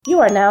You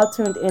are now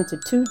tuned into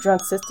Two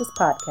Drunk Sisters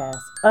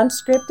podcast,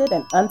 unscripted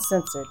and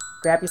uncensored.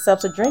 Grab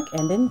yourselves a drink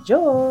and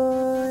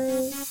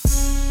enjoy.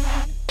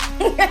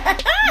 Hey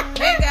guys.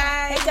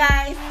 Hey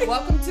guys.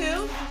 Welcome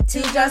to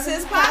Two Drunk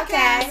Sisters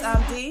podcast.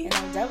 I'm D. And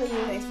I'm W.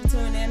 Thanks for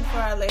tuning in for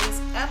our latest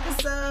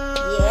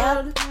episode.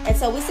 Yeah. And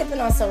so we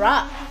sipping on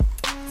Ciroc.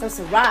 Some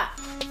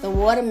Ciroc, the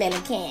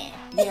watermelon can.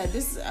 Yeah,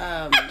 this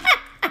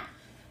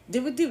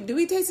did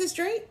we taste it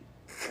straight?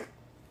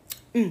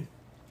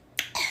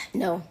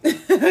 No.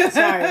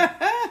 Sorry.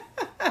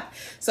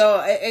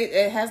 So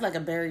it has like a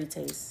berry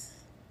taste,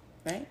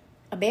 right?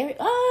 A berry?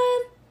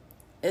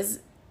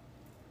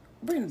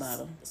 Bring the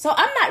bottle. So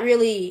I'm not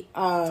really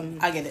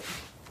I get it.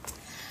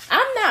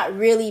 I'm not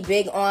really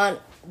big on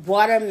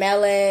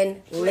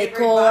watermelon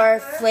liquor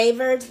vodka?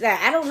 flavored.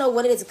 That I don't know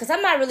what it is because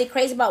I'm not really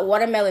crazy about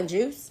watermelon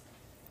juice.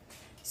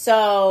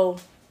 So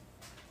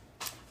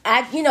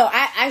I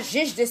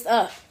zhuzhed this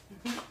up.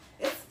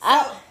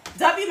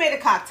 W made a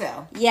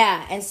cocktail.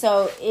 Yeah, and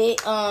so it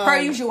Per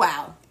usual.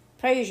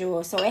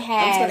 So it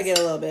has. I'm just gonna get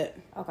a little bit.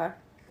 Okay.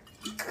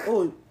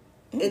 Oh,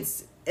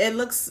 it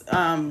looks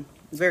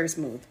very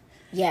smooth.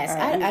 Yes, All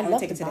right, I I'm love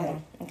take the it to the bottle.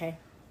 head. Okay.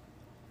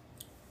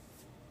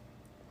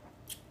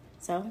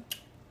 So,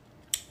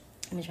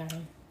 let me try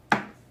them.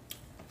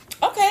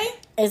 Okay.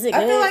 Is it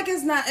good? I feel like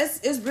it's not.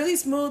 It's really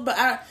smooth,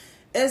 but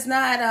it's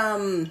not.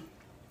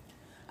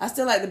 I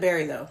still like the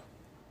berry though.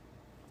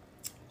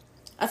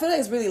 I feel like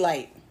it's really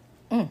light.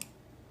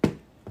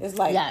 It's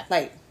light. Yeah.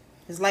 Light.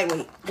 It's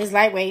lightweight. It's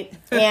lightweight.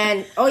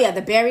 And,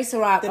 the berry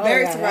Ciroc. The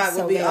berry Ciroc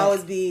Ciroc will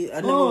always be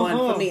a number one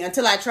for me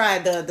until I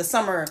tried the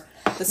summer.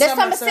 The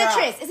summer Ciroc.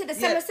 citrus. Is it the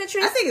summer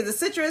citrus? I think it's the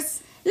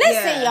citrus.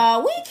 Listen,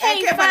 y'all, we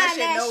can't find find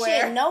that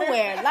shit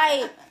nowhere.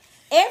 Like,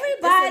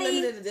 everybody. It's a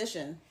limited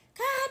edition.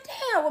 God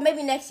damn. Well,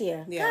 maybe next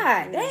year.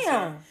 Yeah, God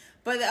damn.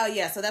 But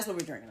so that's what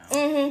we're drinking on.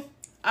 Mm-hmm.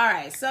 All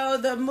right, so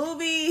the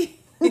movie.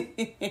 We're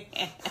like,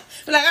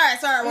 all right,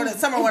 sorry,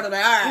 summer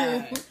watermelon. All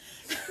right.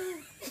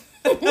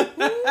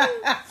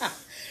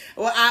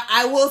 Well,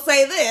 I will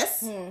say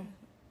this: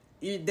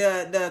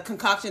 the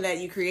concoction that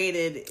you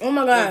created, oh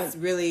my God, is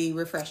really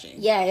refreshing.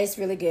 Yeah, it's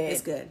really good.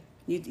 It's good.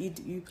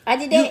 You I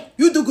did that.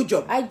 You do good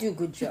job. I do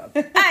good job.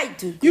 I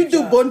do. Good You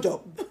do job. bon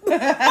job.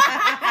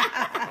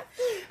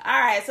 All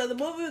right, so the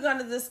movie we're going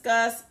to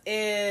discuss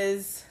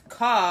is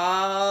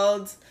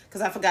called,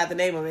 because I forgot the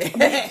name of it.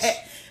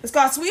 It's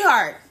called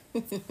Sweetheart.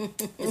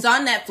 It's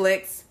on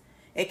Netflix.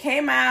 It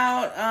came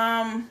out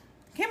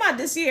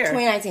this year.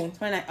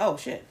 2019. Oh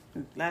shit,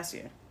 last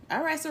year.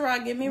 All right,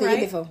 Ciroc, get me The right.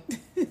 year before.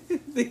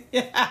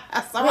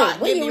 Ciroc,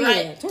 Wait, get me what year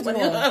right. we in?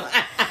 21.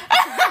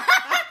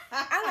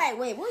 I'm like,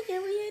 wait, what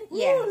year we in?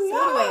 Yeah. Ooh, So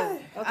Lord.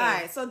 anyway, okay. All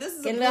right, so this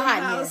is Getting a a little hot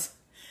in Blumhouse.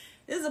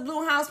 This is a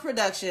Blumhouse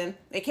production.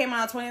 It came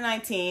out in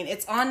 2019.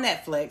 It's on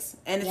Netflix,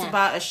 and it's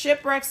about a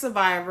shipwrecked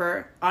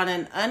survivor on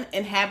an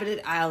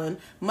uninhabited island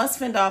must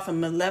fend off a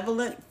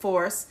malevolent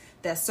force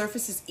that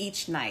surfaces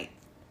each night.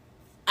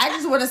 I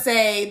just want to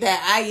say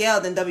that I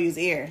yelled in W's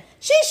ear.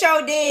 She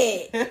sure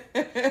did.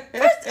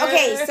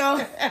 Okay, so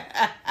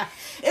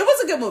it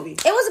was a good movie.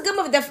 It was a good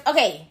movie.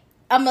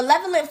 A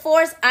malevolent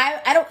force.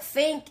 I don't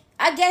think.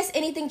 I guess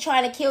anything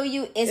trying to kill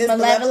you is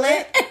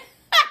malevolent.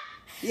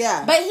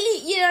 Yeah, but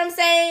you know what I'm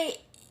saying.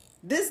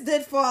 This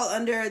did fall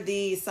under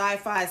the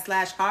sci-fi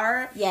 /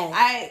 horror.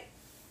 Yeah,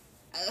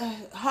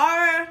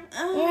 horror.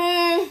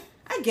 I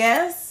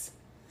guess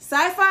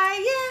sci-fi.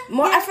 Yeah,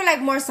 more. Yeah. I feel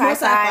like more sci-fi, more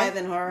sci-fi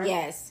than horror.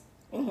 Yes.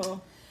 Mm-hmm.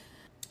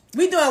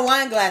 We doing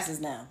wine glasses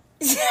now.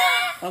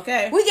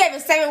 Okay. We gave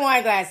it 7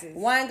 wine glasses.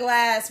 Wine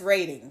glass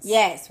ratings.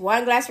 Yes,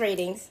 wine glass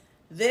ratings.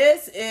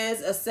 This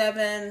is a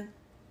 7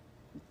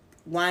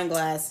 wine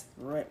glass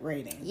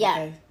rating. Yeah.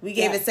 Okay? We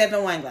gave it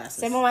 7 wine glasses.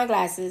 7 wine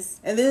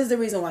glasses. And this is the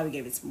reason why we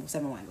gave it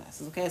 7 wine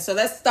glasses. Okay, so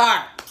let's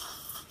start.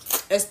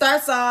 It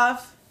starts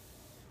off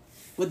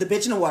with the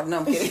bitch in the water. No,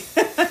 I'm kidding.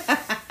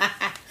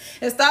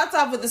 It starts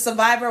off with the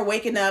survivor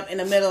waking up in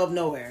the middle of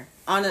nowhere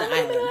on an island.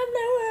 In the middle of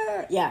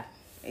nowhere. Yeah.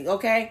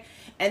 Okay?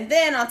 And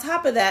then on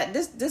top of that,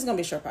 this is going to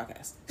be a short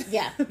podcast.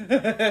 Yeah.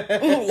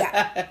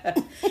 Yeah.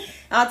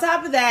 On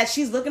top of that,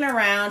 she's looking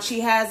around.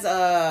 She has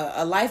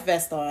a life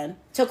vest on.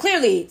 So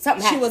clearly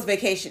something happened. She was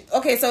vacation.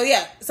 Okay, so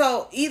yeah.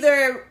 So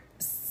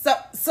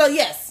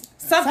yes,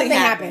 something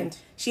happened.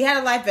 She had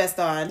a life vest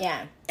on.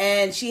 Yeah.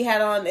 And she had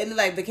on, it looked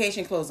like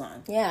vacation clothes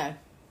on. Yeah.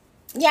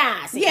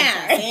 Yeah. See,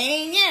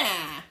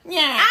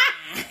 Yeah.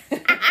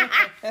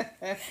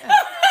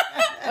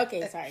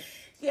 Okay, sorry.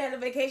 She had the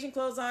vacation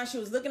clothes on. She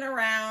was looking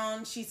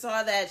around. She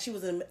saw that she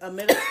was in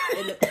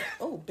the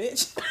oh,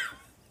 bitch.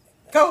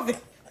 COVID.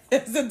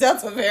 It's the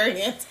Delta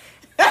variant.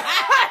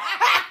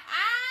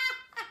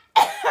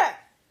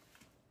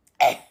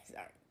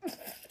 Sorry.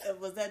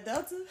 Was that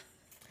Delta?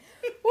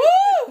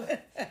 Woo!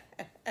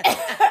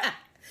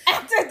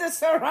 After the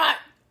Ciroc.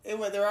 It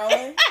went the wrong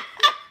way?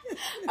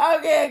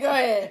 Okay, go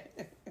ahead.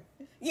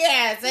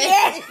 Yeah, see?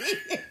 Yeah.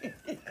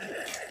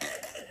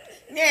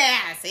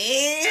 Yeah,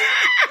 see?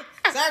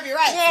 Serve you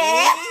right, Yeah. see?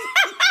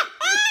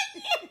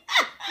 I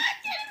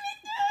can't even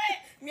do it.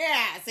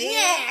 Yeah, see?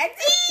 Yeah.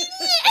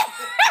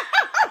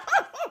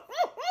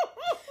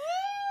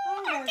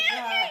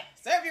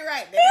 Serve you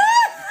right.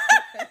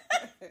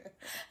 Okay.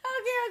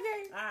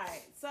 All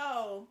right.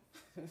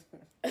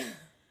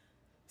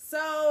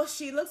 So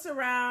she looks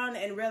around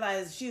and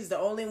realizes she's the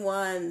only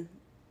one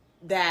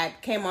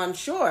that came on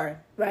shore.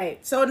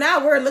 Right. So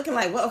now we're looking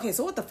like, well, okay,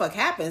 so what the fuck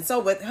happened? So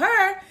with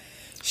her,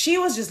 she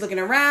was just looking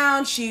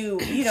around. She,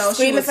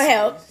 screaming for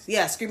help.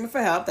 Yeah, screaming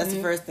for help. That's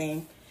the first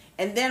thing.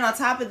 And then on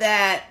top of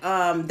that,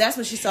 that's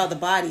when she saw the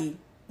body.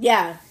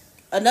 Yeah.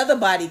 Another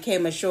body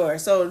came ashore.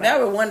 So now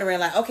we're wondering,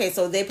 like, okay,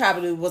 so they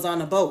probably was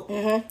on a boat.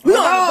 Mm-hmm. We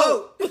on a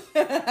boat.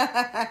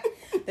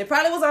 They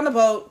probably was on the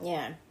boat.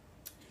 Yeah.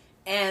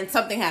 And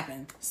something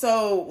happened.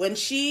 So when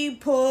she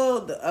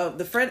pulled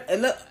the friend,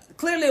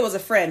 clearly it was a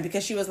friend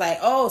because she was like,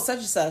 oh, such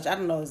and such. I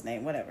don't know his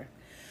name, whatever.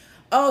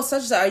 Oh, such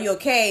and such, are you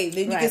okay?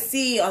 Then you could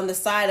see on the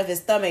side of his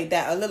stomach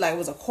that it looked like it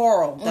was a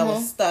coral that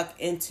was stuck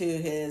into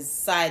his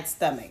side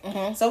stomach.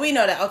 Mm-hmm. So we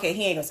know that, okay,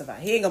 he ain't going to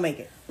survive. He ain't going to make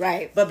it.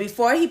 Right. But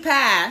before he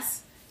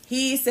passed,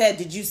 he said,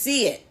 did you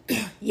see it?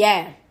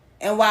 Yeah.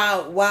 And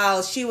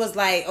while she was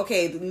like,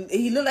 okay,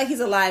 he looked like he's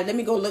alive. Let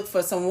me go look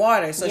for some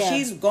water. So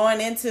she's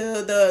going into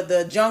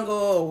the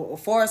jungle or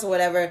forest or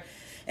whatever.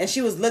 And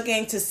she was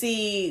looking to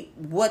see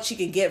what she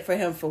could get for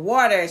him for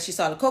water. And she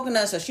saw the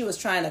coconut. So she was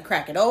trying to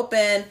crack it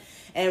open.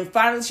 And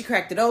finally she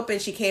cracked it open.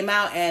 She came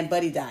out and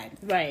Buddy died.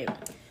 Right.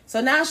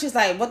 So now she's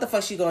like, what the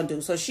fuck she gonna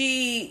do? So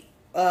she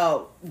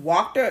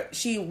walked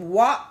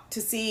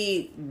to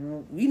see,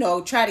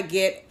 try to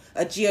get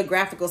a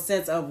geographical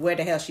sense of where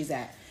the hell she's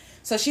at.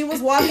 So she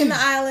was walking the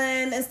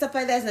island and stuff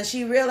like that, and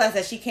she realized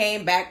that she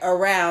came back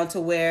around to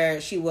where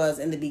she was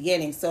in the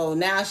beginning. So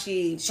now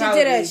she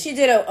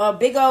did a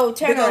big old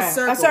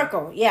turnaround, a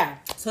circle, yeah.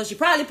 So she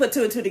probably put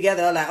two and two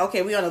together, like,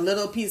 okay, we on a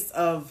little piece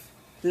of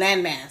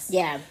landmass.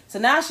 Yeah. So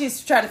now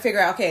she's trying to figure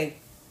out, okay,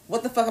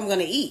 what the fuck I'm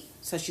gonna eat.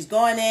 So she's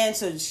going in.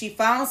 So she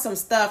found some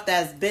stuff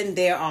that's been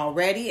there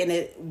already, and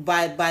it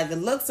by the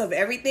looks of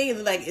everything, it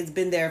looked like it's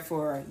been there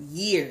for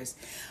years.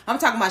 I'm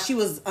talking about she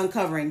was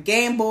uncovering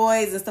Game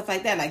Boys and stuff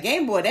like that. Like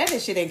Game Boy, that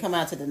shit ain't come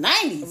out to the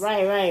 90s.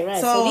 Right.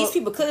 So these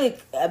people could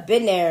have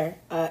been there.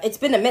 It's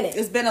been a minute.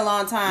 It's been a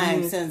long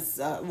time since.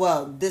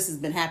 This has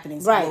been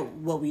happening. So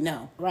what we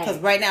know, right?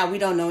 Because right now we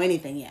don't know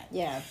anything yet.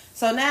 Yeah.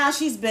 So now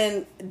she's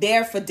been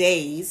there for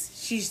days.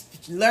 She's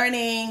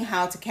learning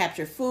how to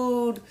capture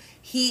food,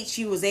 heat.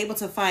 She was able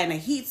to find a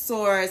heat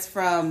source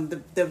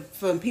from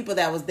from people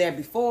that was there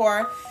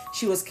before.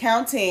 She was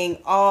counting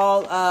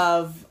all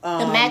of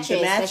the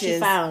matches that she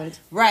found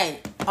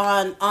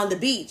on the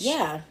beach.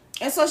 Yeah.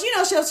 And so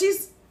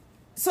she's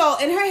so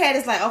in her head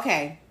it's like,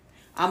 okay,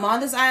 I'm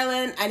on this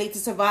island. I need to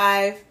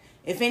survive.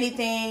 If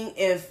anything,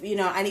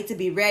 I need to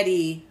be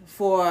ready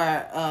for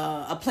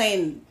a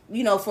plane,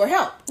 for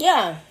help.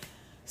 Yeah.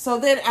 So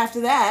then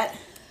after that,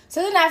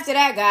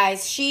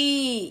 guys,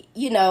 she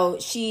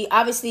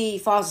obviously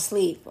falls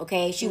asleep,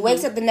 okay? She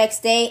wakes up the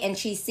next day and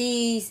she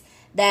sees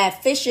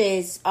that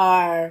fishes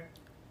are,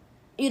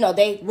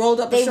 they rolled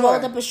up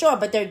ashore,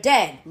 but they're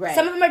dead. Right.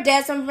 Some of them are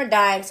dead, some of them are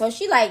dying. So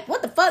she like,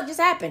 what the fuck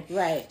just happened?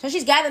 Right. So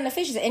she's gathering the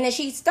fishes, and then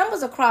she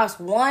stumbles across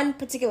one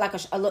particular, like a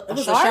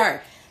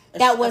shark.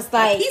 That was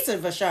like a piece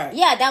of a shark.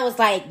 Yeah, that was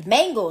like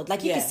mangled.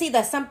 Like you could see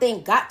that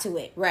something got to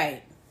it.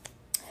 Right.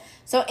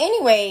 So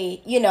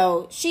anyway,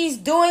 she's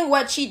doing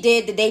what she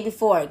did the day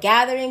before,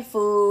 gathering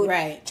food,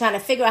 trying to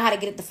figure out how to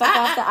get the fuck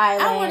off the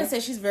island. I want to say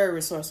she's very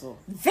resourceful.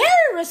 Very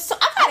resourceful.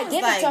 I gotta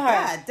give it to her.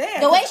 God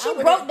damn, the way she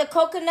broke the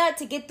coconut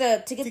to get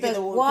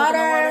the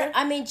water.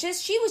 I mean,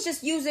 she was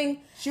just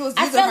using. She was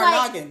using her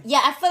noggin.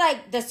 Yeah, I feel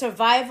like the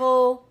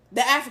survival.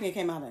 The African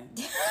came out in.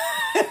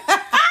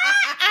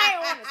 I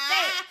don't want to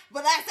say it.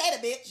 But I said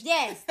it, bitch.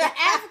 Yes, the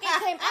African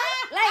came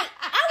out. Like,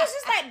 I was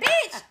just like,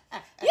 bitch,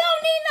 you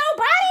don't need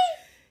nobody.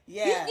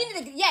 Yeah. You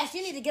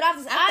need to get off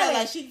this island. I felt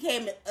like she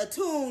came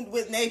attuned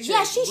with nature.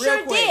 Yeah, she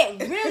sure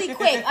did. Really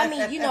quick. I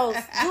mean,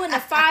 doing the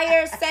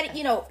fire,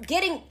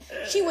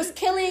 she was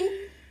killing,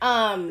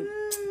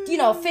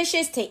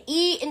 fishes to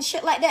eat and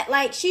shit like that.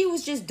 Like, she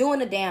was just doing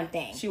the damn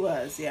thing. She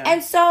was, yeah.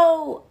 And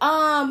so,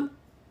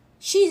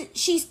 she's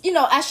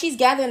as she's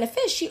gathering the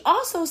fish, she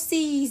also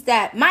sees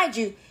that, mind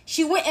you,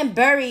 she went and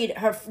buried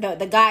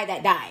the guy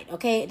that died,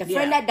 okay? The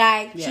friend that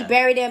died, she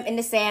buried him in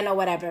the sand or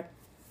whatever.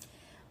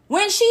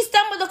 When she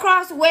stumbled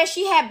across where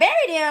she had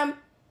buried him,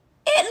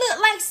 it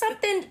looked like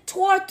something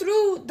tore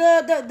through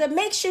the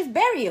makeshift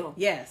burial.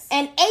 Yes.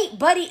 And ate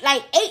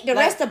the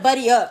rest of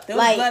Buddy up. There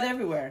was blood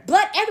everywhere.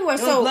 Blood everywhere.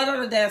 There was blood on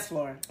the dance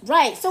floor.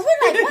 Right. So we're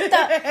like, what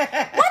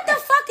the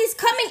fuck is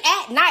coming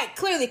at night?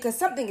 Clearly, because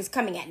something is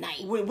coming at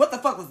night. Wait, what the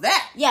fuck was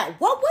that? Yeah,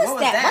 what was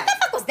that? What the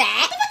fuck was that?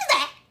 What the fuck was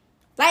that?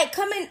 Like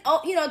coming,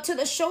 to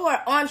the shore,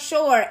 on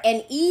shore,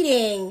 and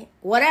eating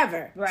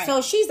whatever. Right.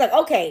 So she's like,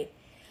 okay,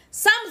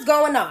 something's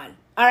going on.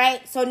 All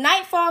right, so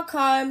nightfall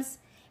comes,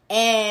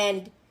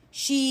 and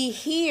she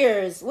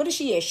hears... What does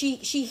she hear? She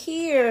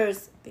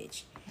hears...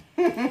 Bitch.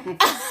 I'm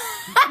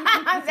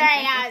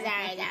sorry.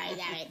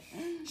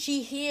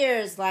 She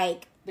hears,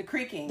 like... The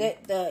creaking.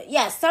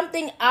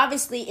 Something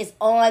obviously is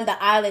on the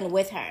island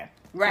with her.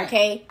 Right.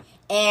 Okay?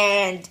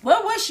 And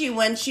what was she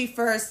when she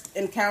first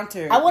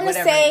encountered? I want to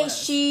say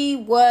she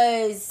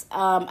was.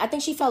 I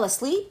think she fell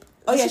asleep.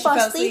 Oh yeah, she fell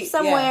asleep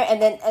somewhere,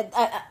 and then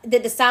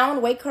did the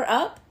sound wake her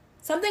up?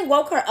 Something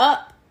woke her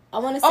up. I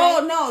want to say.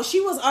 Oh no,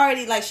 she was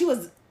already she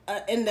was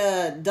in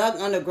the dug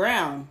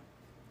underground.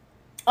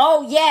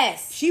 Oh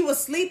yes, she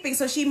was sleeping,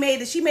 so she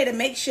made a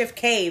makeshift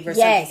cave or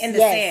something in the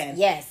sand.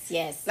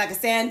 Yes, like a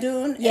sand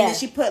dune. Yeah. And then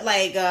she put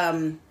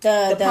the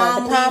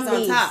palm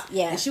leaves on top.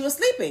 Yeah, and she was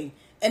sleeping.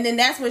 And then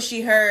that's when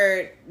she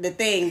heard the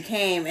thing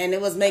came, and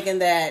it was making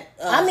that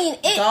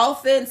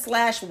dolphin /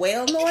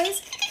 whale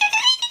noise.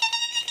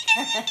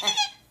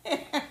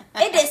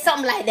 It did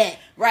something like that.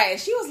 Right. And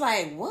she was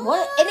like,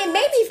 what? And it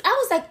made me, I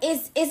was like,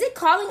 is it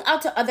calling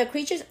out to other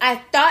creatures? I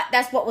thought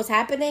that's what was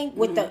happening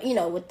with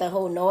with the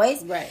whole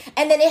noise. Right.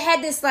 And then it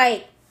had this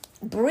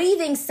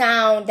breathing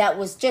sound that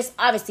was just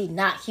obviously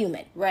not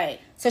human. Right.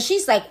 So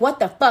she's like, what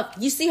the fuck?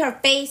 You see her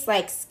face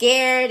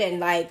scared and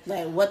like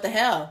what the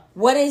hell?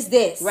 What is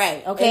this?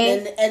 Right.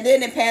 Okay. And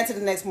then it panned to the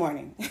next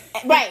morning.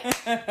 Right.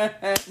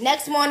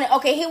 Next morning,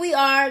 okay, here we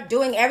are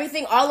doing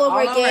everything all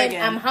over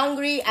again. I'm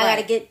hungry. Right. I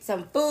gotta get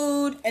some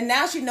food. And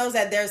now she knows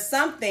that there's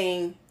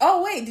something.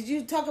 Oh wait, did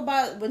you talk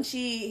about when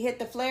she hit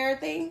the flare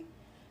thing?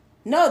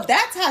 No,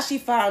 that's how she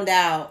found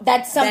out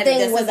that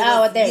something was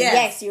out there.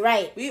 Yes, you're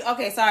right.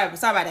 Sorry about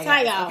that.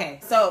 Sorry, y'all. Okay,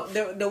 so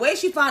the way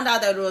she found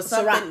out that there was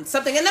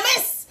something in the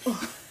mist.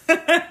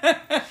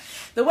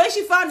 The way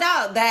she found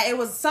out that it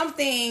was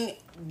something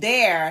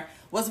there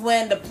was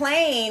when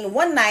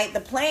one night the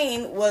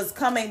plane was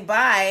coming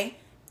by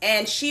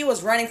and she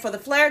was running for the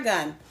flare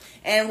gun.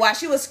 And while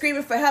she was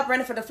screaming for help,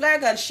 running for the flare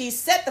gun, she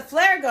set the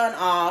flare gun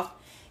off,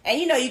 and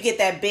you get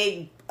that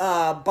big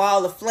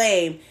ball of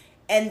flame.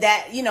 And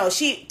that,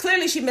 she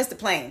missed the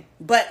plane.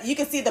 But you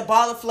can see the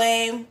ball of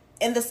flame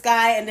in the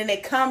sky, and then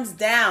it comes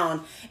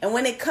down. And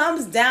when it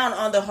comes down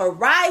on the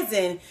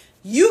horizon,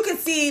 you can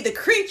see the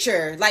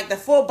creature, the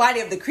full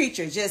body of the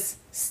creature, just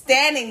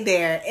standing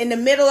there in the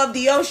middle of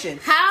the ocean.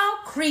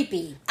 How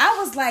creepy. I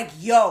was like,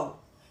 yo,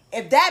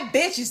 if that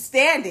bitch is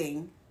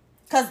standing,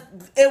 because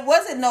it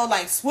wasn't no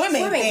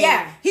swimming thing.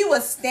 Yeah. He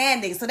was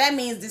standing. So that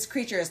means this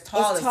creature is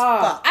tall as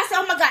fuck. I said,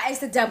 oh my God, it's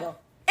the devil.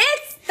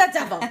 It's the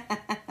devil.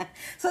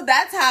 So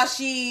that's how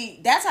she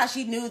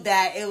knew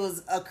that it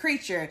was a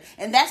creature,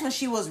 and that's when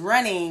she was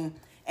running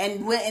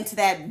and went into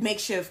that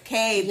makeshift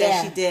cave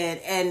that she did,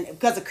 and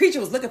because the creature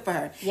was looking for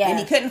her, and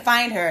he couldn't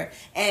find her,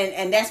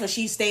 and that's when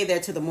she stayed there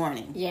till the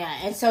morning. Yeah,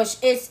 and so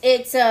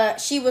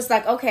it's she was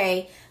like,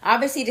 okay,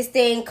 obviously this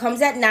thing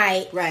comes at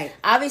night, right?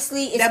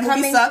 Obviously it's that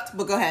coming. movie sucked,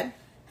 but go ahead.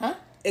 Huh?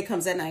 It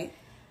comes at night.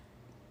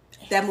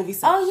 That movie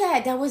sucked. Oh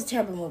yeah, that was a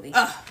terrible movie.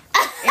 Anyway,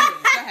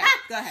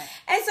 go ahead.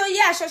 And so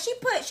so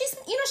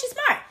she's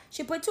smart.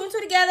 She put two and two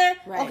together.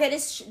 Right. Okay,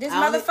 this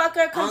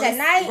motherfucker comes at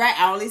night. Right,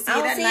 I only see it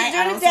at night.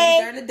 I don't see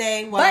it during the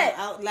day while I'm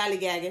out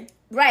lollygagging.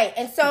 Right,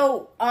 and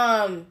so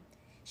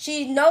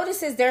she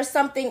notices there's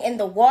something in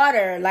the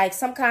water, like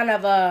some kind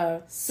of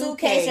a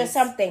suitcase or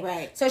something.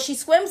 Right. So she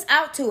swims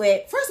out to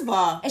it. First of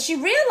all, and she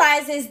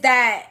realizes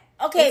that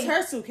it's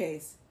her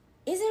suitcase.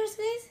 Is it her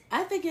suitcase?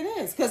 I think it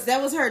is, because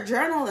that was her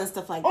journal and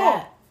stuff like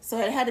that. So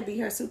it had to be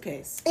her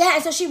suitcase. Yeah,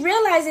 and so she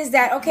realizes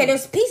that, okay,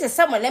 there's pieces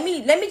somewhere. Let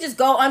me just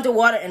go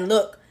underwater and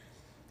look.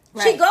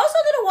 Right. She goes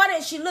under the water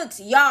and she looks.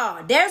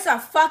 Y'all, there's a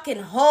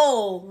fucking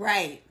hole.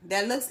 Right.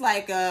 That looks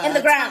like in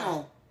the ground.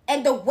 Tunnel.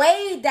 And the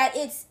way that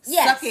it's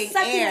sucking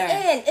air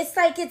in. It's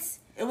like it's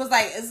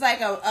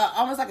like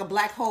almost like a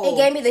black hole. It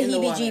gave me the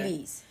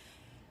heebie-jeebies.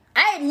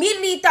 I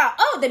immediately thought,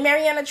 oh, the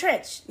Mariana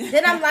Trench.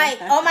 Then I'm like,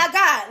 oh my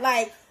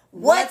God,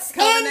 what's in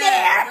there?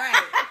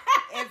 Right.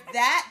 If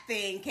that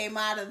thing came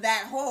out of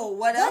that hole,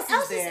 what else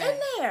is there? Is in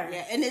there?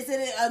 Yeah. And is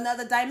it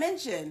another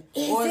dimension?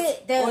 Or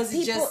is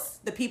it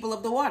just the people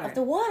of the water? Of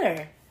the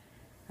water.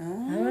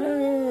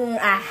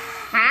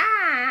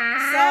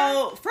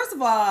 So, first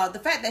of all, the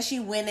fact that she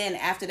went in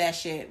after that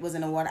shit was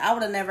in the water, I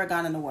would have never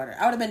gone in the water.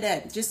 I would have been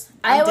dead.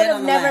 I would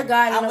have never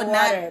gone in the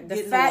water. The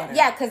fact,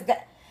 yeah, because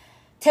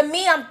to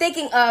me, I'm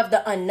thinking of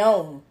the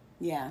unknown.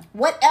 Yeah.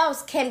 What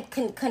else can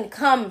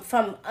come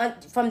from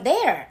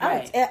there?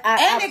 Right.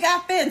 And they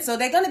got fins, so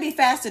they're gonna be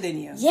faster than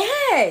you.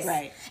 Yes.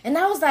 Right. And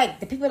I was like,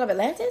 the people of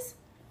Atlantis?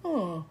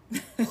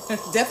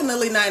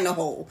 Definitely not in the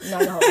hole.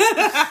 Not in the hole.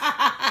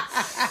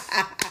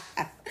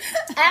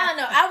 I don't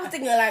know. I was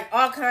thinking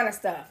all kind of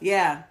stuff.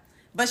 Yeah.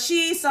 But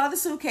she saw the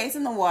suitcase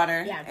in the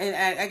water. Yeah.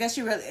 And I guess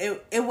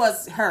it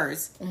was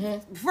hers.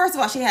 Mm-hmm. First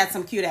of all, she had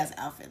some cute ass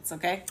outfits,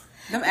 okay?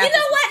 You know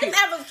what? Them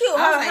apples cute.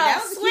 Her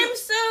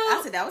swimsuit.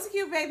 I said that was a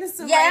cute bathing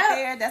suit right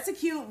there. That's a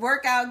cute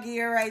workout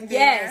gear right there.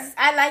 Yes,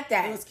 I like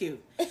that. It was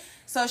cute.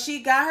 So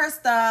she got her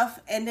stuff,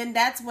 and then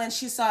that's when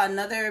she saw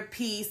another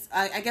piece.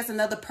 I guess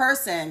another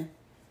person,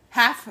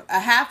 half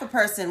a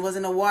person was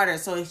in the water.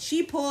 So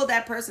she pulled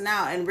that person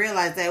out and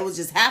realized that it was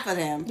just half of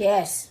him.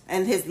 Yes.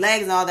 And his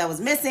legs and all that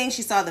was missing.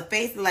 She saw the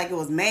face like it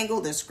was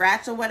mangled or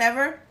scratched or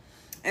whatever.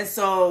 And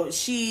so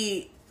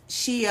she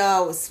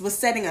was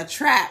setting a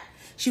trap.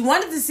 She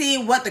wanted to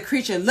see what the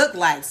creature looked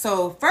like.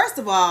 So first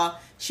of all,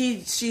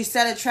 she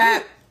set a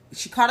trap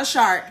she caught a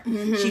shark.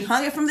 Mm-hmm. She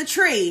hung it from the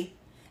tree.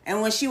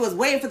 And when she was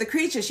waiting for the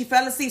creature, she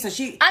fell asleep. So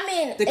the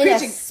creature, in a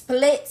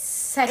split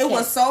second. It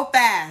was so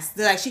fast.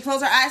 Like, she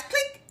closed her eyes,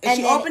 click, and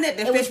she opened it,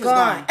 the fish was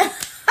gone. I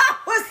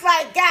was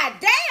like, God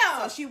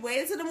damn. So she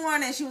waited till the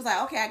morning, and she was like,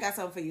 okay, I got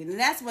something for you. And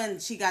that's when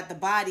she got the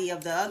body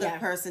of the other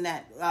person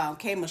that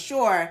came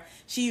ashore.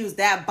 She used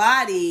that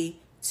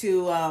body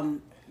to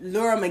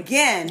lure him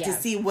again to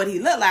see what he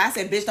looked like. I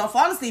said, bitch, don't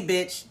fall asleep,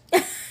 bitch.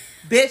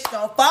 Bitch,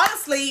 don't fall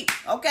asleep,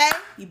 okay?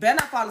 You better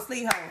not fall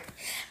asleep, ho.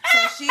 So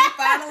she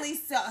finally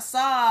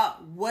saw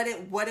what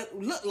it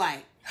looked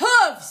like.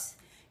 Hooves.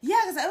 Yeah,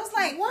 because it was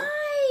like,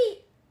 why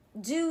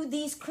do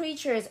these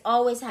creatures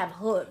always have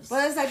hooves?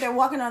 Well, it's like they're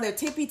walking on their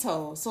tippy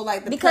toes. So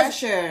like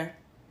pressure.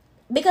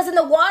 Because in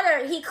the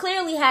water, he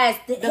clearly has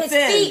his fins.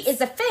 Feet is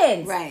the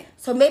fins. Right.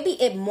 So maybe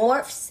it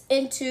morphs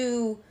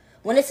into,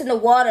 when it's in the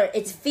water,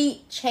 its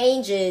feet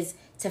changes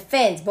to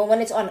fins. But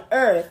when it's on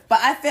Earth. But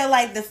I feel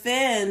like the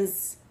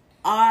fins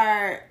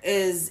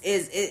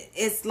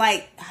it's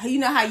like, you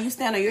know how you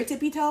stand on your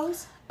tippy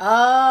toes?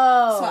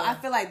 Oh. So I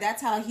feel like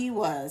that's how he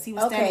was. He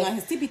was standing on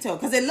his tippy toe.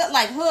 Because it looked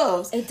like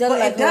hooves. It does look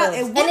like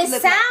hooves. And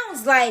it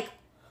sounds like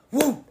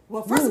whoop.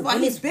 Well, first of all,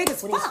 he's big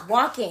as fuck. When he's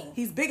walking.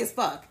 He's big as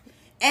fuck.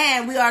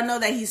 And we all know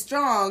that he's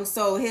strong,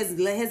 so his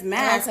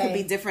mass could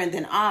be different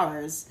than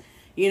ours.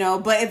 You know,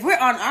 but if we're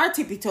on our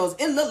tippy toes,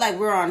 it looked like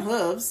we're on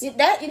hooves.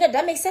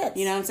 That makes sense.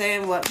 You know what I'm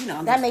saying? Well,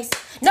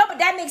 but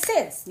that makes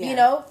sense. Yeah. You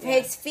know,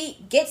 his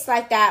feet gets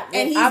like that,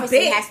 and he obviously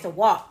big. Has to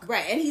walk.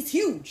 Right, and he's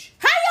huge.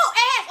 How your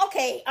ass?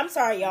 Okay, I'm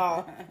sorry,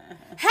 y'all.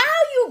 How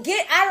you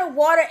get out of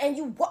water and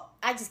you walk?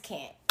 I just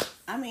can't.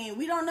 I mean,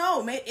 we don't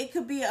know. It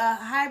could be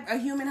a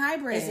human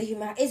hybrid. It's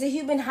a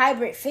human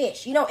hybrid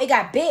fish. You know, it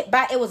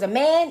was a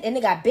man, and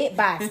it got bit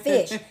by a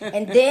fish,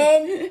 and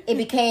then it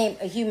became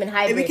a human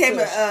hybrid. It became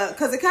fish.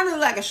 because it kind of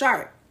looked like a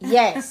shark.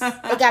 Yes,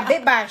 it got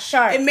bit by a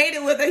shark. It made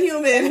it with a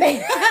human.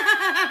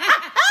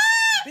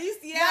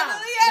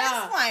 Bestiality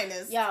at its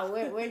finest. Y'all,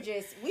 we're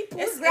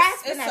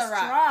grasping at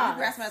straws. We're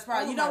grasping at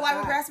straws. You know why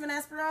we're grasping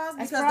at straws?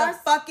 Because the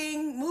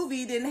fucking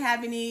movie didn't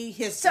have any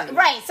history.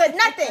 So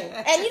nothing.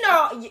 And you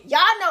know,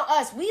 y'all know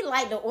us. We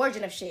like the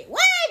origin of shit. Where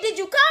did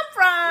you come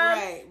from?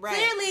 Right.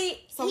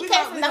 Clearly, he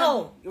came from the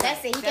hole.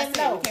 That's it. He came from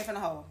the hole. He came from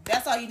the hole.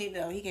 That's all you need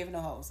to know. He came from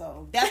the hole.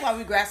 So that's why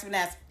we're grasping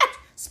at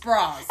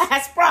straws.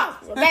 Straws.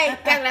 Okay,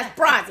 that's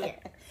straws here.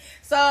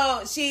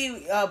 So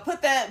she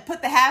put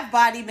the half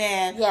body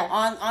man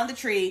on the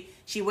tree.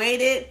 She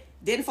waited,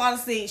 didn't fall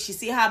asleep. She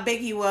see how big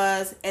he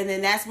was, and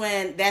then that's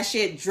when that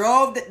shit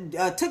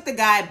took the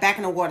guy back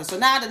in the water. So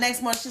now the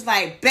next month she's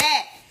like,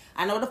 "Bet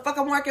I know what the fuck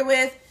I'm working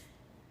with.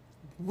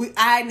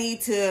 I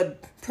need to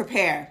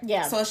prepare."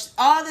 Yeah. So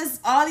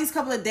all these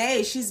couple of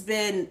days she's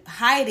been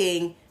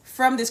hiding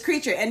from this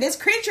creature, and this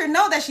creature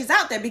know that she's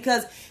out there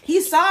because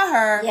he saw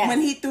her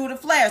when he threw the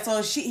flare.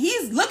 So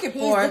he's looking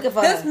for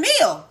his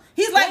meal.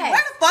 He's like, where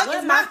the fuck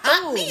is my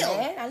hot meal?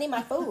 Man? I need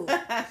my food.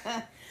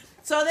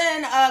 So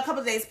then a couple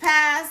of days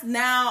passed.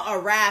 Now a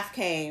raft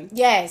came.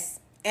 Yes.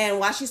 And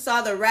while she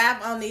saw the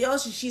raft on the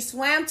ocean, she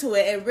swam to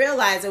it and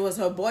realized it was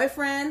her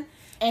boyfriend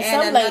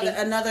and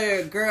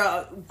another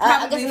girl,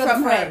 probably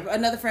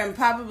another friend,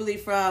 probably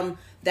from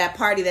that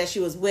party that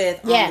she was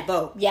with on the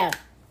boat. Yeah.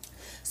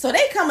 So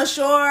they come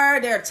ashore,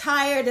 they're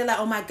tired, they're like,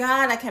 oh my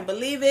God, I can't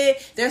believe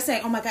it. They're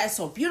saying, oh my God, it's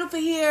so beautiful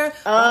here.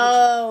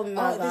 Oh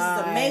my God.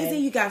 This is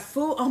amazing. You got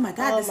food. Oh my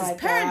God, this is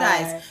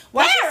paradise.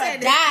 Why she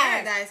said this is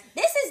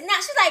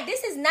paradise?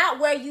 This is not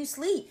where you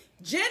sleep.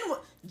 Jen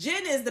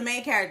is the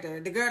main character.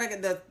 The girl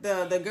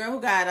the girl who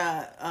got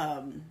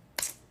a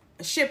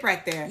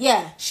shipwreck there.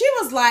 Yeah. She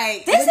was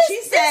like,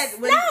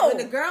 when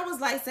the girl was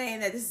like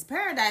saying that this is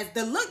paradise,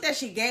 the look that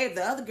she gave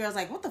the other girl's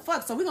like, what the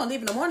fuck? So we're gonna leave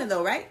in the morning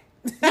though, right?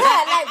 Yeah,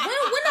 like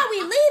when are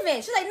we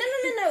leaving? She's like, no.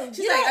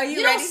 She's like, are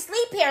you ready? Don't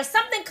sleep here.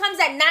 Something comes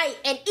at night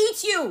and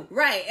eats you.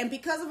 Right, and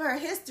because of her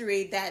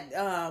history that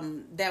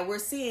we're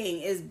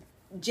seeing is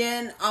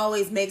Jen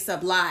always makes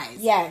up lies.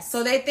 Yes.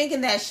 So they're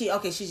thinking that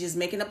she's just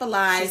making up a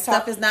lie.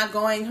 Stuff is not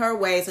going her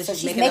way, so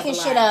she's making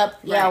shit up.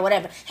 Right. Yeah,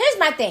 whatever. Here's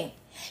my thing.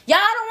 Y'all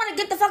don't want to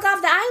get the fuck off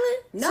the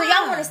island? No. So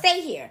y'all want to stay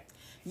here?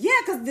 Yeah,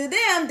 because to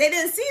them, they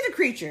didn't see the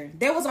creature.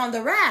 They was on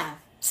the raft.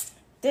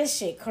 This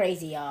shit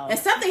crazy, y'all. And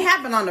something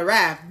happened on the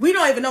raft. We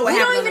don't even know what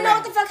happened on the raft. We don't even know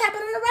what the fuck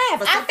happened on the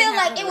raft. I feel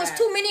like it was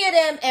too many of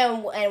them,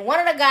 and one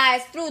of the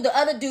guys threw the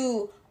other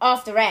dude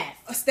off the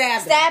raft.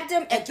 Stabbed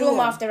him and threw him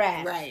off the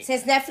raft. Right.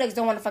 Since Netflix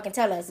don't want to fucking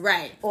tell us.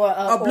 Right. Or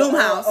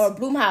Blumhouse. Or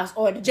Blumhouse.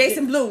 Or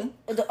Jason Blum.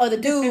 Or the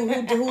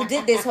dude who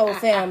did this whole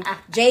film.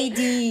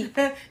 J.D.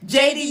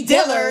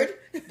 Dillard.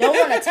 Don't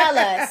want to tell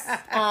us.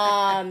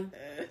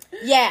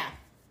 Yeah.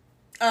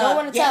 Don't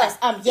want to tell us.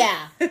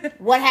 Yeah.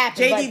 What happened?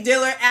 J.D.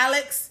 Dillard,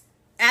 Alex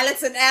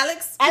and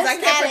Alex. I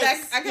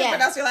can't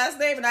pronounce your last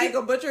name, and I ain't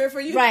gonna butcher it for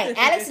you. Right,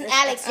 Alex and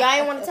Alex. Y'all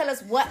ain't want to tell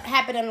us what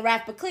happened on the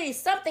raft, but clearly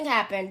something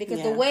happened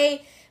because the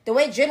way the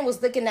way Jen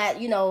was looking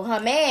at, her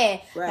man,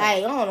 like,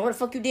 I don't know what the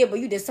fuck you did, but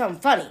you did something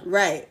funny.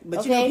 Right.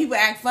 But people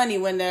act funny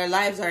when their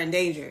lives are in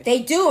danger. They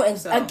do. And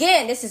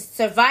again, this is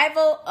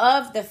survival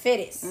of the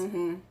fittest.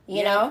 Mm-hmm.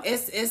 You know?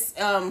 It's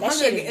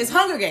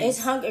Hunger Games. It's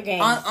Hunger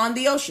Games. On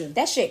the ocean.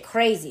 That shit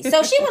crazy.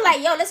 So she was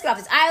like, yo, let's get off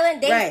this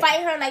island. They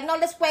fight her like, no,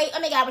 let's wait. Oh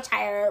my God, we're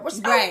tired. We're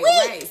so weak.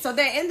 Right. So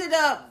they ended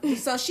up,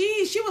 so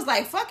she was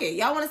like, fuck it.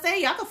 Y'all want to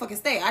stay? Y'all can fucking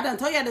stay. I done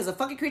told y'all there's a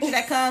fucking creature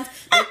that comes.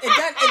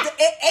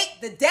 It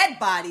ate the dead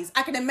bodies.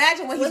 I can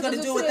imagine what he's going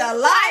to do with the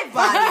alive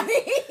bodies.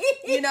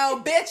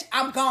 Bitch,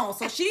 I'm gone.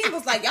 So she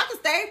was like, y'all can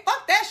stay.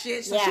 Fuck that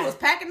shit. So she was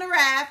packing the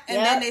raft, and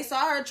then they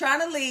saw her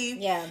trying to leave.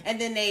 Yeah. And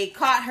then they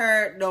caught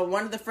her.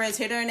 One of the friends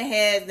hit her in the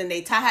head. Then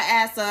they tie her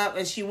ass up,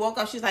 and she woke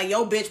up. She's like,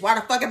 yo, bitch, why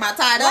the fuck am I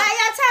tied up? Why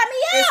y'all tie me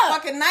up? It's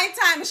fucking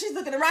nighttime, and she's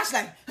looking around. She's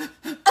like,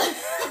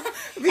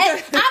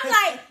 and I'm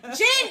like,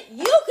 Jen,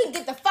 you can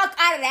get the fuck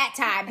out of that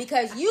time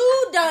because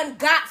you done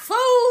got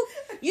food.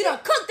 You done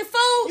cooked the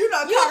food. You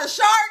done caught a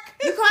shark.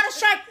 You caught a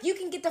shark. You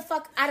can get the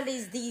fuck out of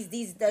these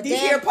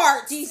here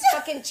parts. These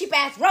fucking cheap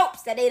ass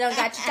ropes that they done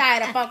got you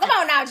tied up on. Come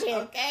on now,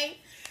 Jen. Okay.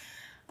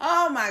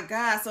 Oh my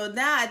God! So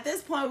now at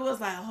this point we was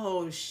like,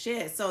 oh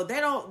shit! So they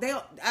still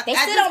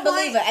don't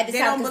believe her at this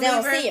time because they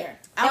don't see her.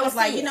 I was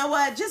like, you know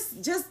what?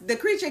 Just the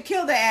creature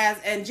killed her ass,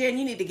 and Jen,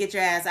 you need to get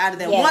your ass out of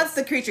there once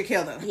the creature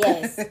killed her.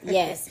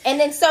 Yes. And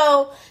then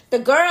so the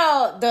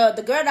girl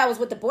that was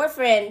with the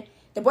boyfriend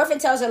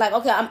tells her like,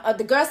 okay,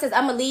 the girl says,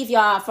 I'm gonna leave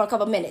y'all for a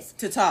couple minutes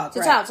to talk.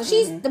 So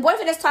the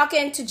boyfriend is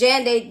talking to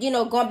Jen. They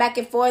going back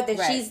and forth, and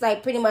she's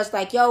like pretty much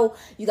like, yo,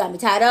 you got me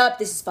tied up.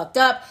 This is fucked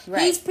up.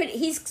 Right. He's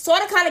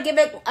sort of kind of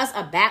giving us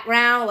a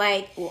background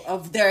like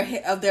of their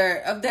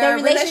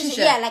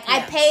relationship. Yeah, like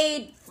I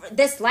paid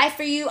this life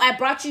for you. I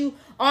brought you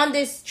on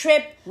this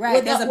trip.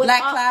 Right. There's a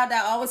black cloud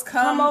that always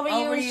come over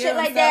you and shit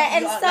like that.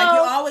 And so like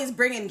you're always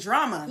bringing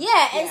drama.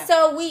 Yeah. And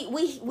so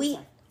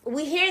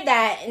we hear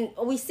that and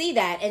we see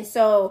that, and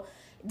so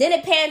then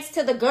it pans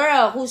to the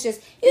girl who's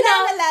just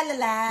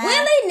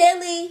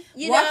willy-nilly,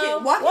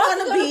 walking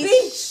on the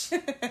beach.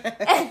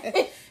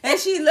 And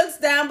she looks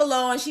down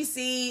below and she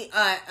see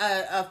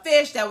a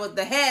fish that was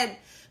the head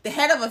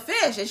of a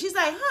fish, and she's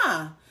like,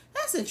 huh,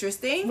 that's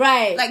interesting,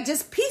 right? Like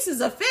just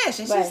pieces of fish,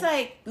 and she's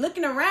like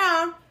looking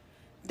around.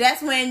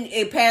 That's when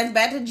it pans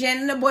back to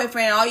Jen and the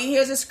boyfriend. All you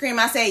hear is a scream.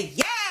 I say,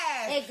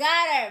 yes! It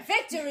got her.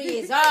 Victory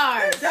is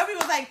ours. W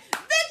was like,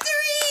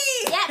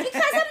 victory! Yeah,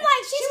 because I'm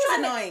like, she was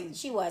annoying.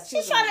 She's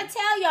trying to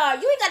tell y'all,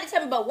 you ain't got to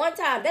tell me about one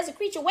time. There's a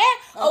creature where?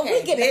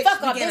 We get the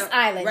fuck off this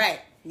island.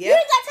 Right. Yep. You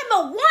ain't got to tell me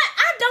about one.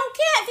 I don't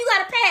care if you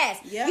got a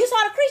pass. Yep. You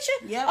saw the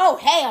creature? Yep. Oh,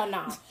 hell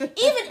no.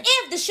 Even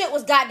if the shit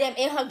was goddamn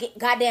in her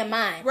goddamn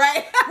mind.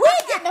 Right. We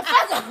getting the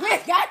fuck off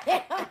this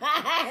goddamn mind.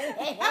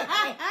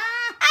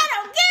 I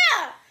don't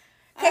care.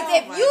 Because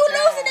if you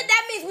losing it,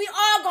 that means we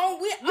all gonna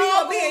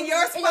be in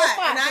your spot.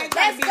 And I ain't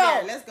trying to be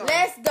there. Let's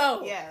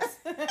go. Yes.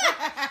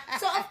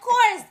 So of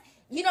course,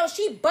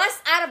 she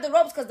busts out of the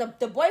ropes because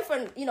the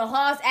boyfriend,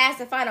 hauls ass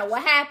to find out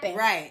what happened.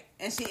 Right.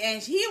 And so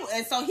he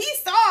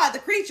saw the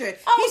creature.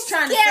 He's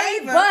trying to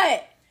save her.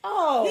 But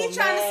he's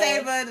trying to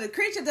save her. The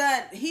creature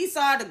he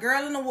saw the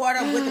girl in the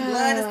water with the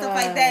blood and stuff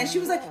like that, and she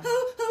was like,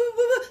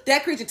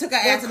 that creature took her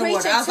ass in the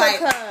water. I was like,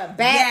 her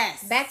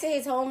back to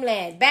his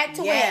homeland, back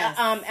to where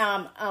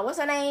what's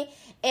her name?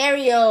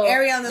 Ariel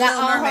the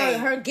Little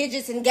Mermaid. Her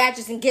gadgets and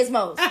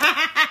gizmos.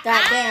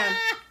 Goddamn.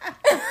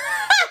 Took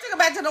her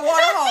back to the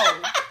water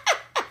hole.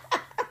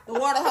 The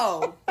water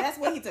hole. That's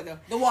where he took her.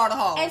 The water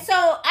hole. And so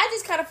I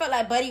just kind of felt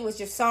like Buddy was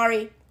just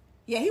sorry.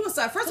 Yeah, he was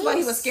sorry. First of all,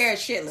 he was scared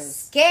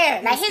shitless.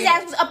 Like his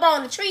ass was up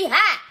on the tree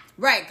high.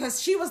 Right,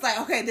 because she was like,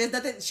 okay, there's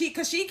nothing.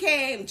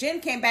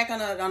 Jen came back on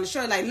the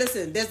shore like,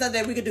 listen, there's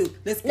nothing we could do.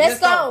 Let's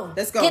go.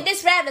 Let's go. Get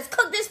this raft. Let's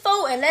cook this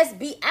food and let's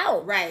be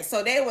out. Right.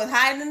 So they was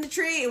hiding in the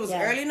tree. It was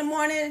early in the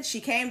morning. They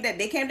came down.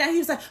 He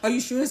was like, are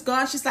you sure it's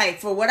gone? She's like,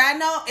 for what I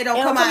know, it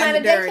don't come out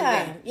in the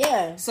daytime.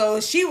 Yeah.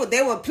 So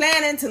they were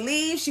planning to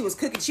leave. She was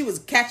cooking. She was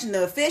catching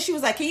the fish. She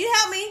was like, can you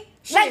help me?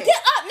 Like, get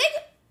up,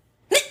 nigga.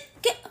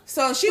 Get up.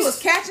 So she was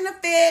catching the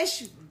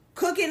fish,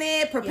 cooking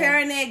it,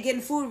 preparing it,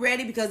 getting food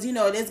ready because they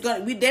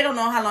don't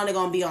know how long they're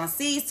gonna be on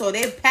sea. So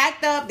they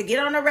packed up to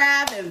get on the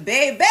raft, and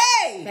baby,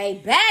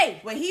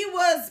 when he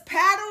was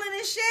paddling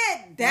and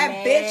shit,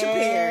 that bitch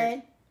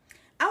appeared.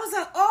 I was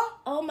like,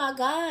 oh my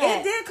God.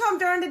 It did come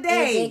during the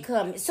day. It did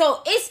come.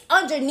 So it's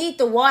underneath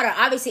the water.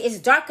 Obviously, it's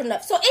dark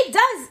enough. So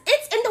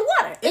it's in the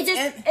water.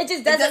 It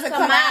just doesn't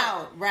come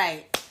out.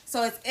 Right.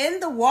 So it's in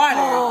the water,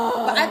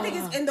 but I think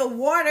it's in the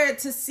water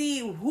to see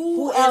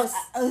who's out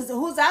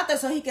there,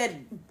 so he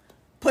could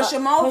push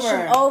him over, so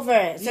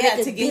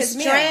they could be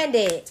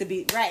stranded, to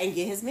be right and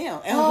get his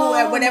meal, and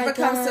whatever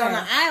comes to on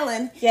the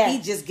island,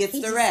 he just gets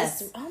the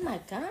rest. Oh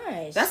my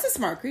gosh, that's a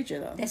smart creature,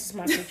 though. That's a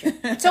smart creature.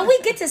 So we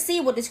get to see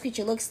what this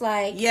creature looks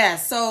like. Yeah.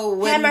 So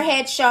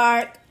hammerhead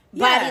shark,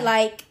 body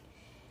like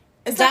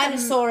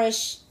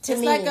dinosaurish to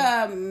me. It's like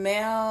a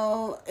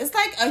male. It's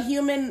like a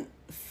human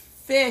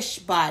fish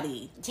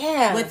body,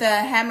 with a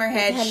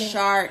hammerhead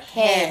shark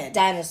head,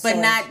 dinosaur, but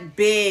not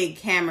big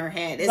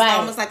hammerhead. It's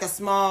almost like a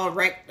small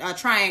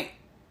triangle.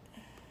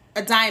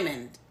 a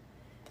diamond.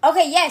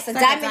 Okay, yes, a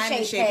It's like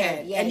diamond-shaped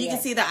head. Yeah, and you can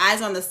see the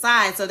eyes on the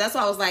side, so that's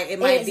why I was like, it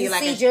might be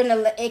like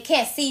it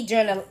can't see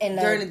during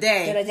the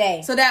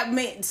day. So that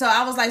made, so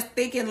I was like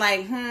thinking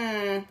like,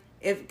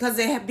 because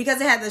it had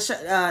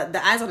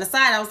the eyes on the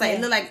side, I was like, it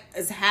looked like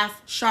it's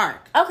half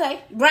shark. Okay,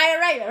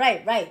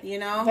 right. You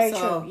know, very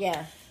true.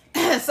 Yeah.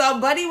 So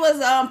Buddy was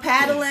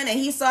paddling and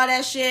he saw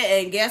that shit,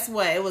 and guess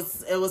what? It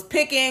was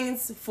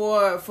pickings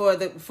for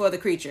the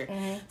creature.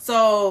 Mm-hmm.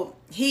 So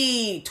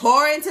he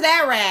tore into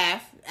that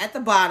raft at the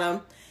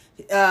bottom.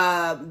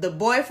 The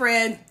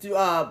boyfriend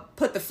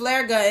put the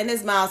flare gun in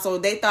his mouth, so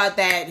they thought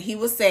that he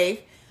was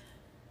safe.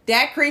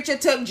 That creature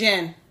took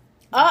Jen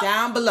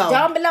down below,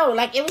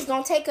 like it was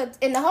gonna take her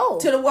in the hole,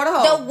 to the water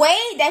hole. The way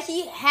that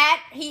he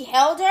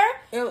held her,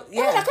 it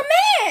was like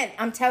a man.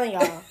 I'm telling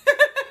y'all,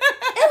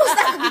 it was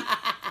like.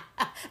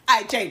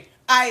 I Jane,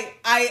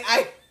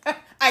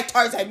 I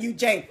Tarzan you,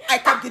 Jane. I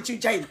come get you,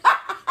 Jane.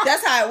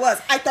 That's how it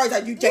was. I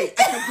Tarzan you, Jane.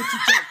 I come get you,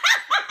 Jane.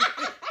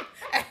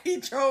 And he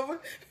drove.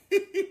 He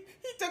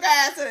took her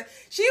ass to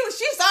she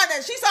saw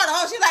that. She saw the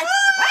hole. She like,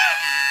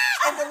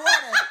 in the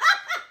water.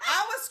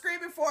 I was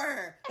screaming for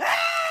her.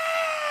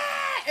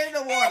 In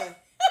the water.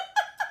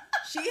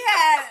 She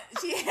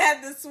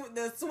had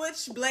the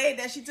switchblade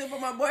that she took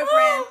from her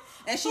boyfriend,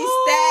 and she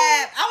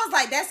stabbed. I was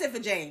like, that's it for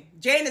Jane.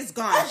 Jane is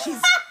gone.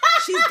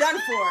 She's done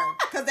for,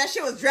 because that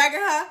shit was dragging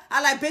her.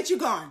 I like, bitch, you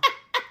gone.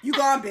 You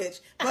gone, bitch.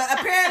 But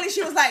apparently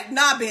she was like,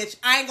 nah, bitch,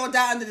 I ain't gonna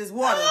die under this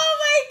water. Oh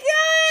my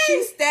God.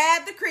 She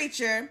stabbed the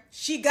creature.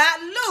 She got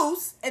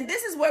loose, and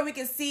this is where we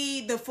can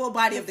see the full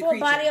body of the creature.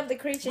 Full body of the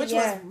creature, which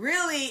was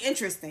really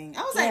interesting.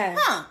 I was like,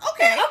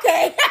 okay.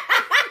 Okay.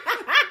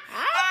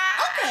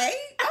 Okay.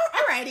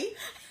 Alrighty.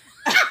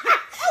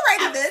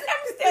 Alrighty then.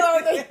 I'm still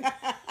on the...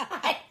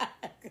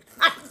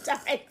 I'm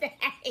sorry.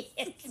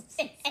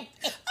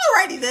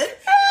 Alrighty then.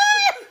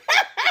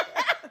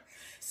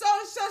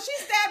 So she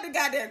stabbed the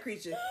goddamn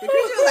creature. The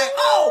creature was like,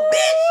 "Oh,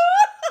 bitch!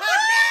 How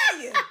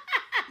dare you?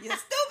 You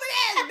stupid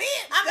ass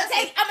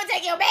bitch! I'm gonna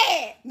take your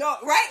bed." No,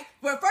 right?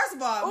 But first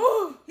of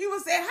all, he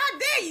was saying, "How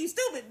dare you,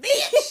 stupid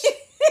bitch!"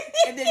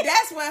 And then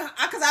that's when,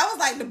 because I was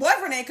like, the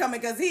boyfriend ain't coming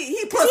because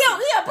he pussy. He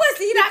a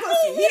pussy. He not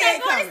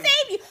going to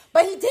save you.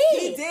 But he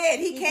did.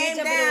 He came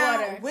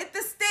down with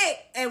the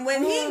stick, and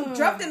when he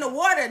jumped in the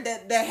water,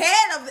 the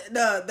head of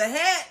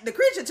the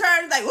creature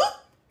turned like, whoop,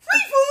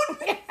 free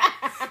food.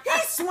 He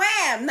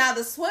swam. Now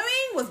the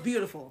swimming was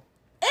beautiful.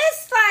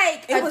 It's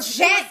like a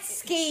jet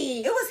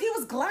ski. He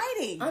was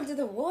gliding under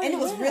the water, and it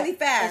was really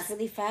fast. It's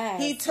really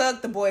fast. He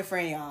took the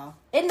boyfriend, y'all,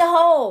 in the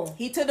hole.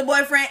 He took the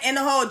boyfriend in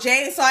the hole.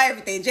 Jane saw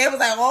everything. Jane was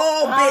like,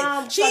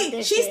 "Oh,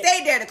 bitch." She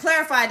stayed there to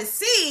clarify to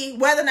see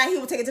whether or not he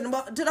would take it to the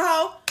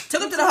hole.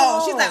 Took him to the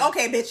hole. She's like,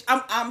 "Okay, bitch,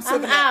 I'm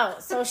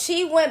out." So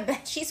she went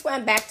back. She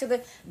swam back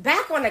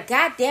back on the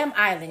goddamn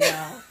island,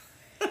 y'all.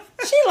 I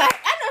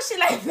know she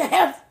like,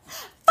 man,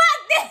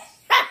 fuck this.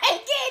 I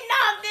ain't getting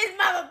off this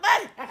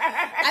motherfucker.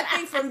 I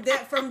think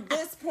from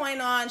this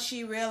point on,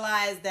 she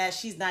realized that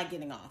she's not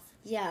getting off.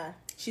 Yeah.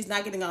 She's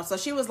not getting off. So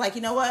she was like,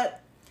 you know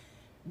what?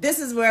 This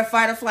is where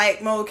fight or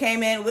flight mode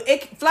came in.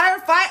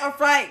 Fight or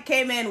flight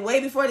came in way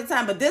before the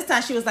time, but this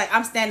time she was like,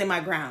 I'm standing my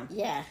ground.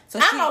 Yeah. So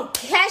I'm going to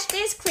catch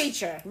this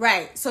creature.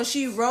 Right. So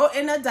she wrote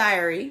in a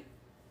diary.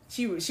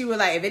 She was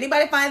like, if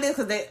anybody finds this,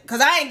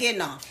 because I ain't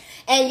getting off.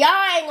 And y'all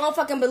ain't going to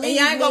fucking believe me. And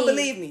y'all ain't going to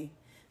believe me.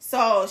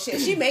 So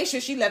she made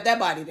sure she left that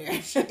body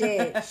there. She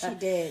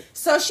did.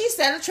 So she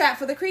set a trap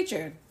for the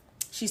creature.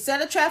 She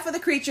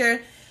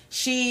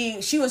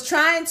was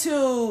trying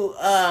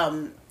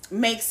to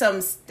make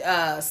some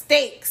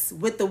stakes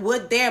with the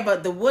wood there,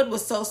 but the wood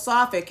was so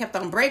soft it kept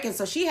on breaking.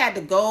 So she had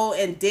to go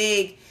and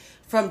dig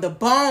from the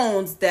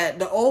bones,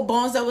 the old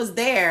bones that was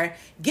there,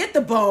 get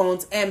the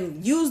bones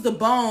and use the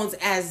bones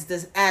as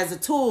a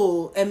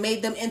tool and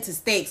made them into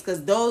stakes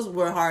because those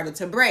were harder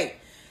to break.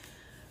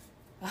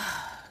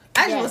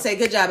 I just want to say,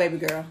 good job, baby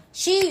girl.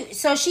 She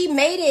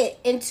made it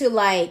into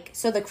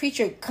so the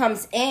creature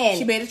comes in.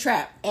 She made a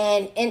trap.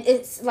 And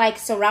it's like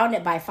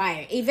surrounded by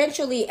fire.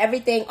 Eventually,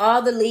 everything,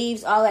 all the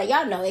leaves, all that,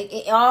 y'all know,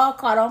 it all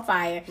caught on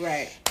fire.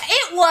 Right.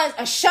 It was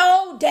a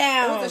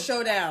showdown. It was a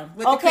showdown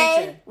with the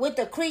creature. With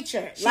the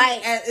creature.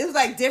 It was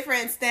like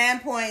different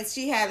standpoints.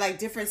 She had like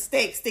different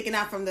stakes sticking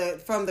out from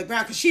the ground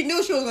because she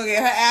knew she was going to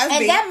get her ass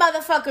beat. And that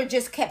motherfucker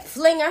just kept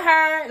flinging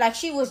her like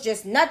she was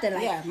just nothing.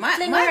 My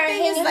thing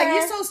is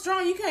you're so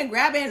strong, you can't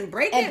grab it and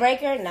break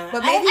her? Nah.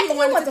 But maybe he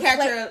wanted to catch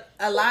her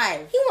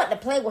alive. He wanted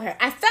to play with her.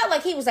 I felt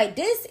like he was like,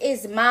 this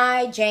is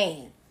my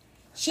Jane.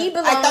 She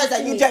belongs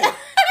to me. Jane.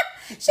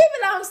 She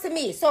belongs to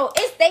me. So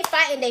they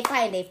fighting,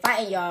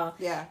 y'all.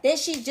 Yeah. Then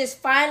she just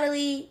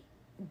finally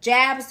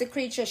jabs the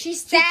creature. She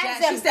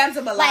stabs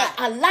him a lot. Like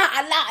a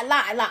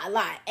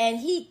lot. And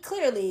he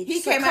clearly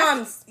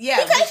succumbs. He came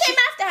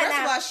after her. First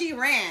of all, she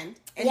ran.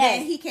 And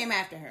then he came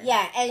after her.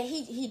 Yeah, and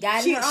he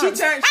died in her arms.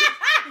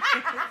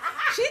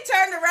 She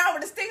turned around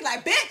with a stick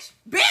like, bitch,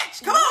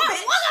 come on,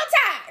 bitch. One more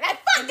time. Like,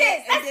 fuck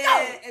this. Let's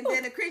go. And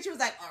then the creature was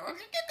like,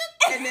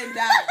 and then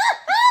died.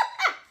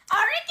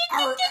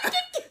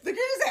 The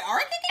creature said,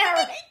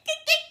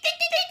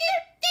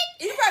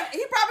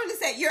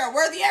 said, "You're a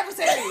worthy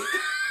adversary."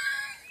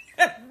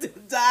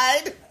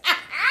 Died.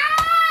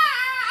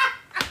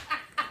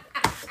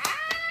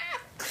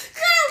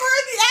 You're a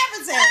worthy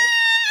adversary.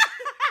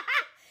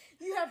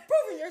 You have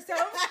proven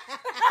yourself.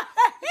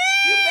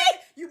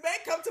 You may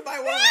come to my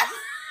word.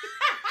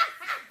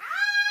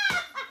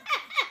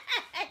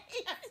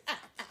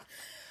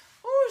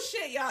 Oh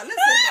shit, y'all! Listen,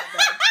 though.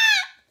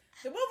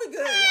 The movie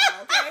good,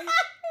 y'all. Okay,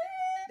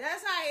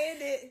 that's how it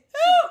ended.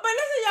 But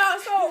listen, y'all.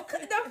 So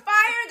the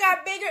fire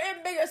got bigger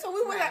and bigger. So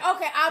we were like,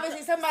 okay,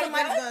 obviously somebody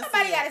got to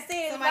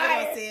see it. Somebody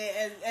gonna see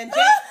it, and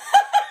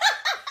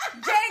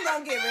Jane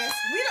gonna get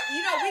rescued.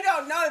 We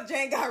don't know if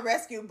Jane got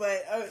rescued,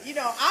 but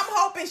I'm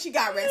hoping she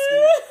got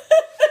rescued.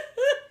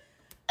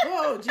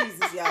 Oh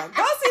Jesus, y'all,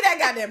 go see that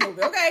goddamn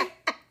movie, okay?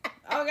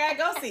 Okay,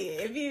 go see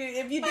it.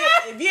 If you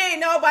ain't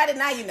know about it,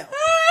 now you know.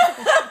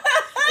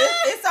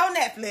 It's on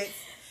Netflix.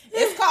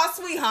 It's called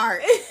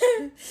Sweetheart,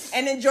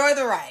 and enjoy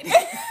the ride.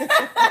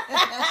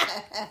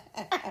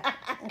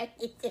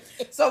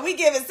 So we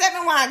give it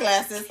 7 wine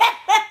glasses.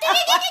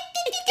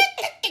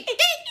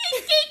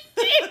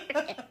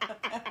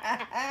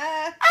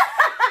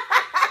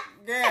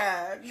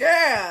 Girl. He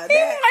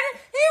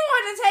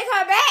wanted to take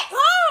her back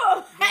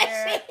home. I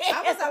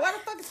was like, why the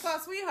fuck is it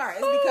called Sweetheart?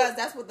 It's because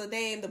that's what the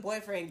name the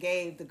boyfriend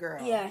gave the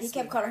girl. Yeah, he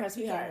kept calling her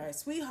Sweetheart.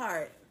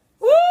 Sweetheart.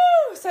 Woo!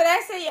 So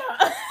that's it, y'all.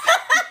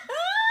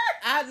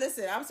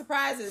 Listen, I'm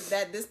surprised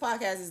that this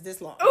podcast is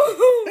this long.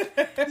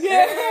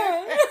 Yeah.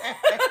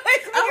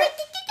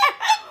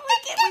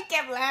 we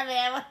kept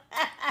laughing.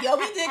 Yo,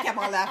 we did keep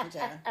on laughing,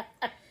 child.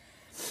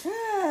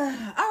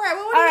 All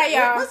right,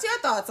 y'all. What's your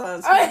thoughts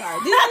on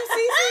Sweetheart? Did you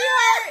see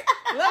Sweetheart?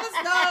 Let us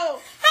know.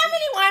 How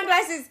many wine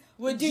glasses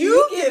would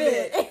you give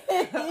it?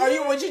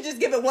 Or would you just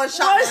give it one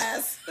shot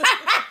glass?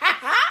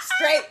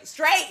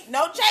 Straight,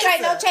 no chaser.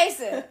 Straight, no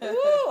chaser.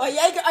 Ooh, a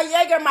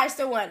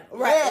Jägermeister one.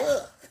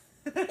 Right.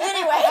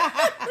 Anyway,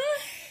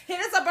 hit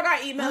us up on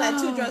our email at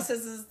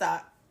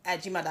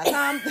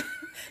twodrunksisters@gmail.com.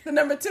 The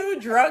number 2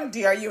 drunk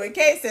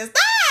DRUNK sisters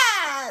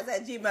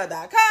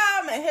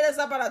 @gmail.com, and hit us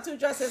up on our 2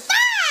 drunk sisters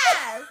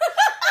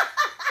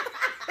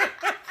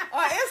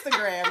on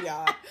Instagram,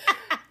 y'all.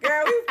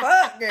 Girl,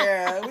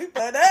 we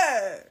fucked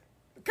up.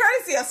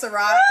 Courtesy of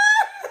Ciroc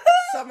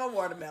Summer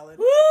Watermelon.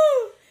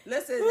 Woo!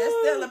 Listen, there's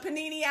still a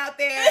panini out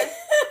there.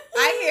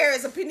 I hear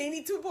it's a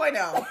panini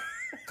 2.0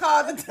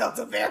 called the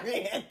Delta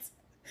variant.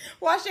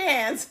 Wash your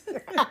hands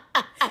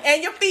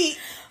and your feet,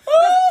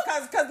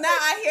 cause now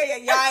I hear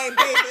y'all ain't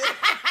bathing.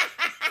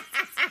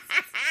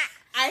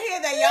 I hear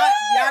that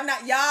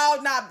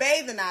y'all not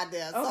bathing out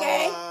there. So,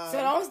 okay,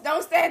 so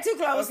don't stand too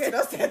close. Okay,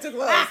 don't stand too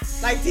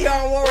close. Like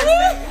Dionne Warwick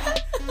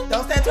said,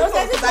 don't stand too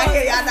close, cause I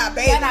hear y'all not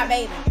bathing. Y'all not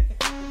bathing.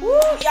 Woo,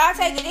 y'all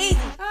take it easy.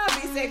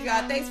 Be safe,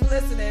 y'all. Thanks for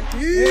listening.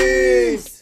 Peace.